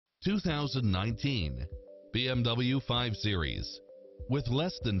2019 BMW 5 Series. With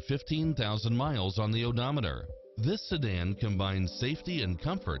less than 15,000 miles on the odometer, this sedan combines safety and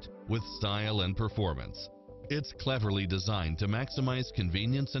comfort with style and performance. It's cleverly designed to maximize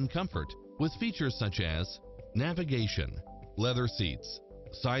convenience and comfort with features such as navigation, leather seats,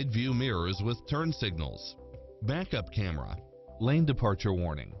 side view mirrors with turn signals, backup camera, lane departure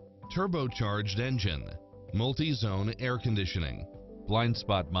warning, turbocharged engine, multi-zone air conditioning, blind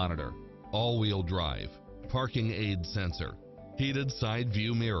spot monitor, all-wheel drive, parking aid sensor, heated side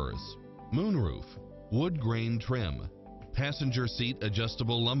view mirrors, moonroof, wood grain trim, passenger seat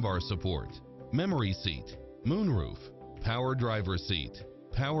adjustable lumbar support, memory seat, moonroof, power driver seat,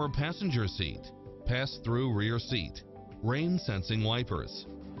 power passenger seat, pass-through rear seat, rain sensing wipers.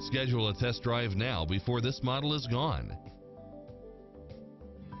 Schedule a test drive now before this model is gone.